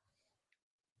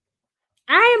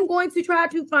am going to try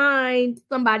to find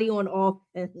somebody on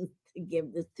offense to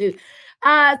give this to. So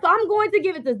I'm going to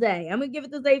give it to Zay. I'm going to give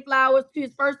it to Zay Flowers to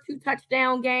his first 2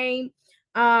 touchdown game.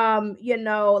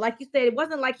 Like you said, it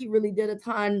wasn't like he really did a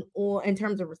ton in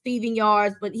terms of receiving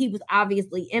yards, but he was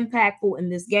obviously impactful in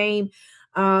this game.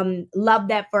 Love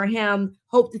that for him.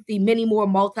 Hope to see many more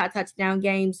multi-touchdown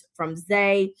games from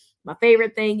Zay. My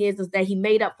favorite thing is that he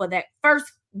made up for that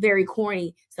first very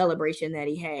corny celebration that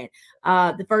he had.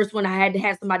 The first one, I had to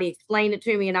have somebody explain it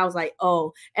to me, and I was like,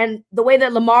 oh. And the way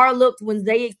that Lamar looked when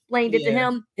Zay explained it to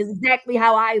him is exactly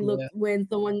how I looked when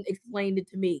someone explained it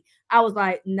to me. I was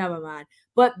like, never mind.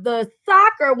 But the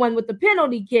soccer one with the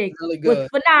penalty kick was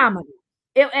phenomenal.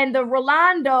 And the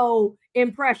Rolando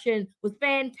impression was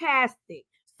fantastic.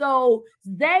 So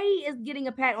Zay is getting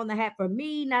a pat on the hat for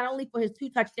me, not only for his 2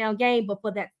 touchdown game, but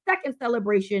for that second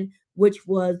celebration, which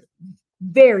was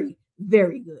very,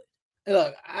 very good.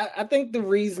 Look, I think the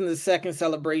reason the second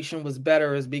celebration was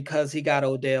better is because he got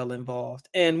Odell involved.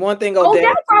 And one thing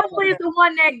Odell probably is the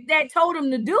one that told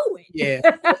him to do it. Yeah.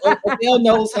 Odell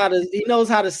knows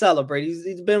how to celebrate.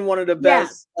 He's been one of the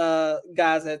best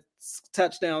guys at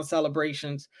touchdown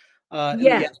celebrations. in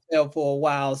the NFL for a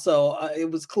while. So it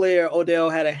was clear Odell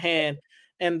had a hand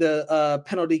in the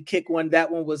penalty kick one.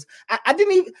 That one was, I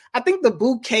think the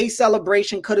bouquet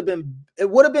celebration it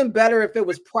would have been better if it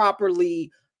was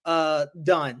properly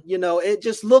done. It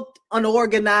just looked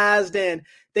unorganized and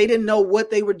they didn't know what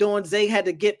they were doing. Zay had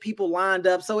to get people lined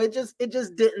up. So it just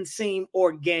didn't seem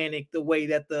organic the way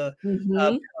that the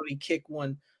penalty kick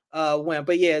one went.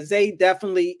 But yeah, Zay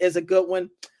definitely is a good one.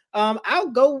 I'll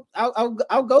go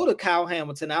to Kyle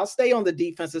Hamilton. I'll stay on the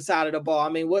defensive side of the ball. I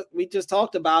mean, what we just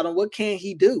talked about him, what can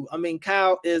he do? I mean,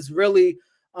 Kyle is really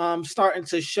starting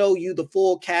to show you the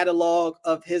full catalog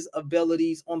of his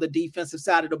abilities on the defensive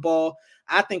side of the ball.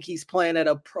 I think he's playing at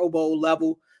a Pro Bowl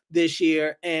level this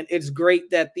year, and it's great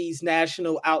that these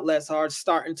national outlets are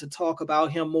starting to talk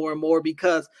about him more and more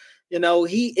because,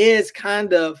 he is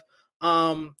kind of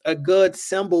a good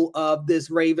symbol of this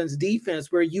Ravens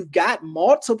defense where you've got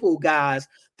multiple guys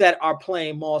that are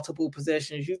playing multiple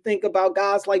positions. You think about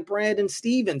guys like Brandon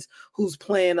Stevens, who's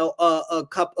playing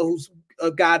who's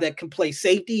a guy that can play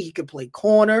safety. He can play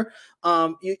corner.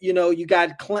 You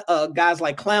got guys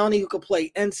like Clowney who can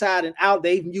play inside and out.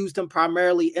 They've used him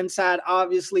primarily inside,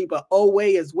 obviously, but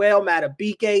Oweh as well.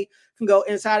 Matabike can go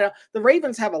inside out. The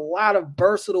Ravens have a lot of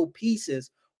versatile pieces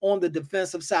on the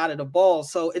defensive side of the ball.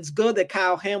 So it's good that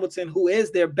Kyle Hamilton, who is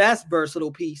their best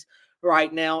versatile piece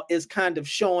right now, is kind of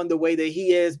showing the way that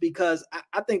he is, because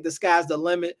I think the sky's the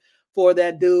limit for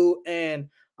that dude. And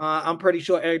I'm pretty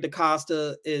sure Eric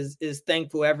DeCosta is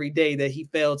thankful every day that he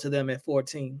fell to them at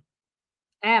 14.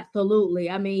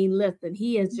 Absolutely. I mean, listen,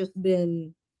 he has just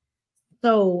been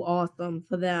so awesome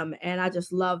for them. And I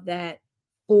just love that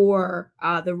for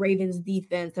the Ravens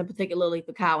defense, and particularly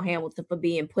for Kyle Hamilton for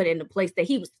being put in the place that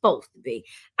he was supposed to be.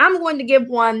 I'm going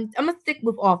to stick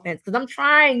with offense because I'm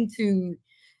trying to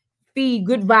feed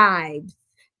good vibes,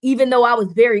 even though I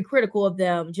was very critical of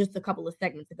them just a couple of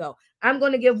segments ago. I'm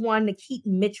going to give one to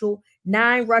Keaton Mitchell,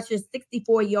 9 rushes,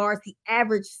 64 yards. He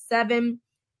averaged 7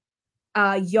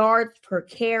 yards per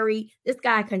carry. This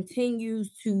guy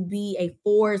continues to be a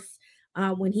force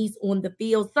when he's on the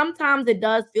field. Sometimes it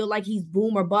does feel like he's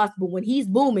boom or bust, but when he's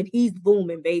booming,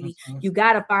 baby. Mm-hmm. You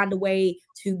got to find a way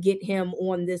to get him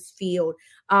on this field.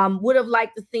 Would have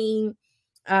liked to see.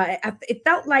 It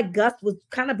felt like Gus was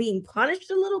kind of being punished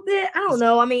a little bit. I don't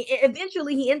know. I mean,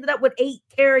 eventually he ended up with 8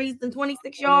 carries and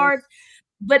 26 yards.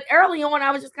 But early on,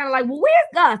 I was just kind of like, well,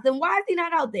 where's Gus? And why is he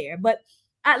not out there? But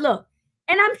look,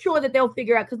 and I'm sure that they'll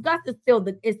figure out, because Gus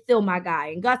is still my guy.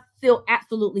 And Gus still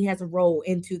absolutely has a role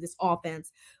into this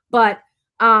offense. But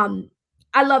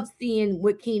I love seeing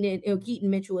what Keaton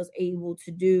Mitchell is able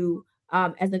to do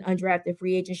as an undrafted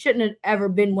free agent. Shouldn't have ever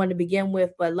been one to begin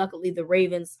with, but luckily the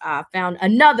Ravens found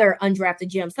another undrafted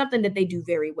gem, something that they do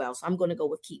very well. So I'm going to go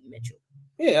with Keaton Mitchell.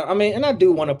 Yeah, I mean, and I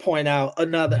do want to point out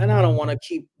another, and I don't want to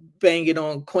keep banging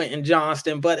on Quentin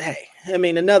Johnston, but hey, I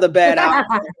mean, another bad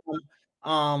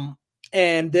outcome.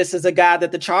 And this is a guy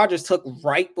that the Chargers took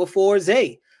right before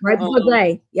Zay. Right before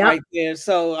Zay, yeah. Right there.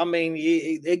 So, I mean,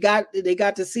 they got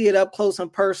to see it up close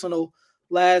and personal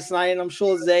last night, and I'm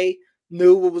sure Zay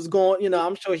knew what was going.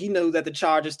 I'm sure he knew that the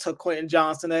Chargers took Quentin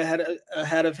Johnston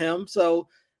ahead of him. So,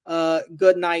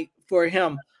 good night for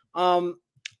him.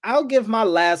 I'll give my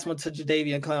last one to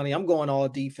Jadeveon Clowney. I'm going all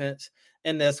defense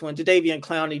in this one. Jadeveon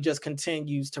Clowney just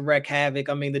continues to wreak havoc.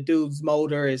 I mean, the dude's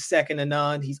motor is second to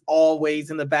none. He's always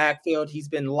in the backfield. He's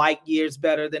been light years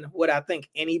better than what I think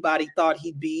anybody thought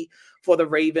he'd be for the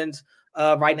Ravens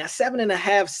right now.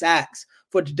 7.5 sacks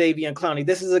for Jadeveon Clowney.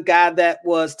 This is a guy that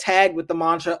was tagged with the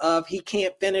mantra of he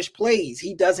can't finish plays.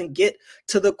 He doesn't get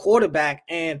to the quarterback,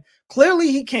 and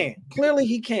clearly he can.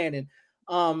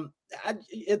 And I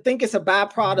think it's a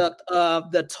byproduct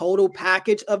of the total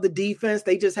package of the defense.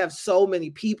 They just have so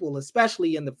many people,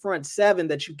 especially in the front seven,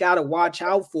 that you got to watch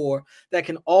out for that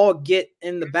can all get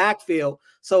in the backfield.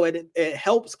 So it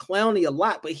helps Clowney a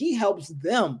lot, but he helps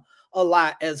them a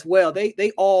lot as well.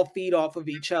 They all feed off of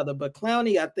each other. But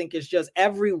Clowney, I think, is just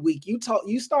every week you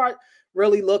start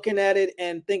really looking at it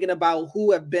and thinking about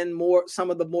who have been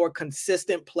some of the more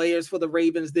consistent players for the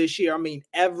Ravens this year. I mean,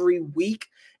 every week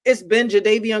it's been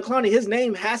Jadeveon Clowney. His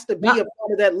name has to be a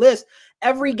part of that list.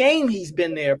 Every game he's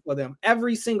been there for them,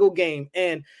 every single game.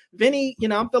 And Vinny,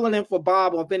 I'm filling in for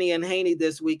Bob on Vinny and Haney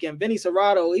this weekend. Vinny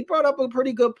Serrato, he brought up a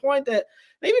pretty good point that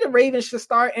maybe the Ravens should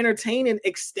start entertaining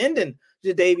extending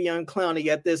Jadeveon Clowney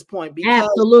at this point. Because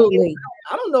absolutely.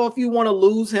 I don't know if you want to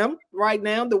lose him right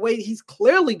now, the way he's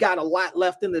clearly got a lot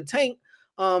left in the tank.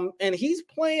 And he's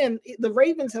playing. The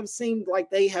Ravens have seemed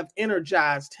like they have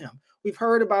energized him. We've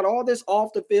heard about all this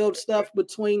off the field stuff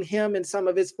between him and some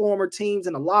of his former teams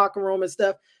in the locker room and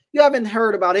stuff. You haven't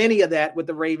heard about any of that with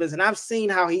the Ravens, and I've seen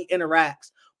how he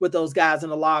interacts with those guys in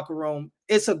the locker room.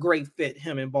 It's a great fit,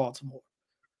 him in Baltimore.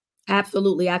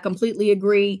 Absolutely. I completely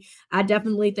agree. I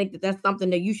definitely think that that's something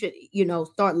that you should,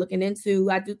 start looking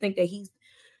into. I do think that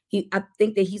I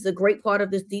think that he's a great part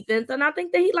of this defense, and I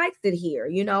think that he likes it here.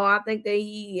 I think that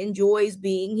he enjoys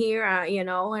being here, and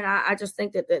I just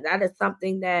think that is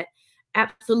something that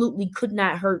absolutely could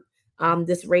not hurt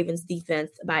this Ravens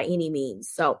defense by any means.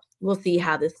 So we'll see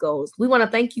how this goes. We want to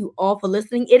thank you all for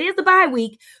listening. It is a bye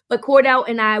week, but Cordell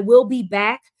and I will be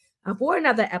back for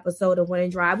another episode of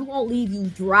Winning Drive. We won't leave you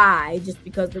dry just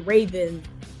because the Ravens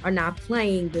are not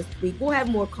playing this week. We'll have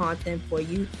more content for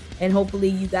you, and hopefully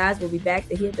you guys will be back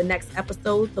to hear the next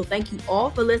episode. So thank you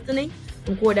all for listening.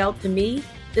 From Cordell to me,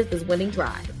 this is Winning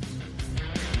Drive.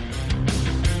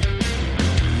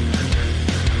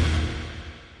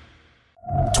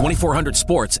 .2400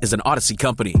 Sports is an Odyssey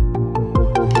company.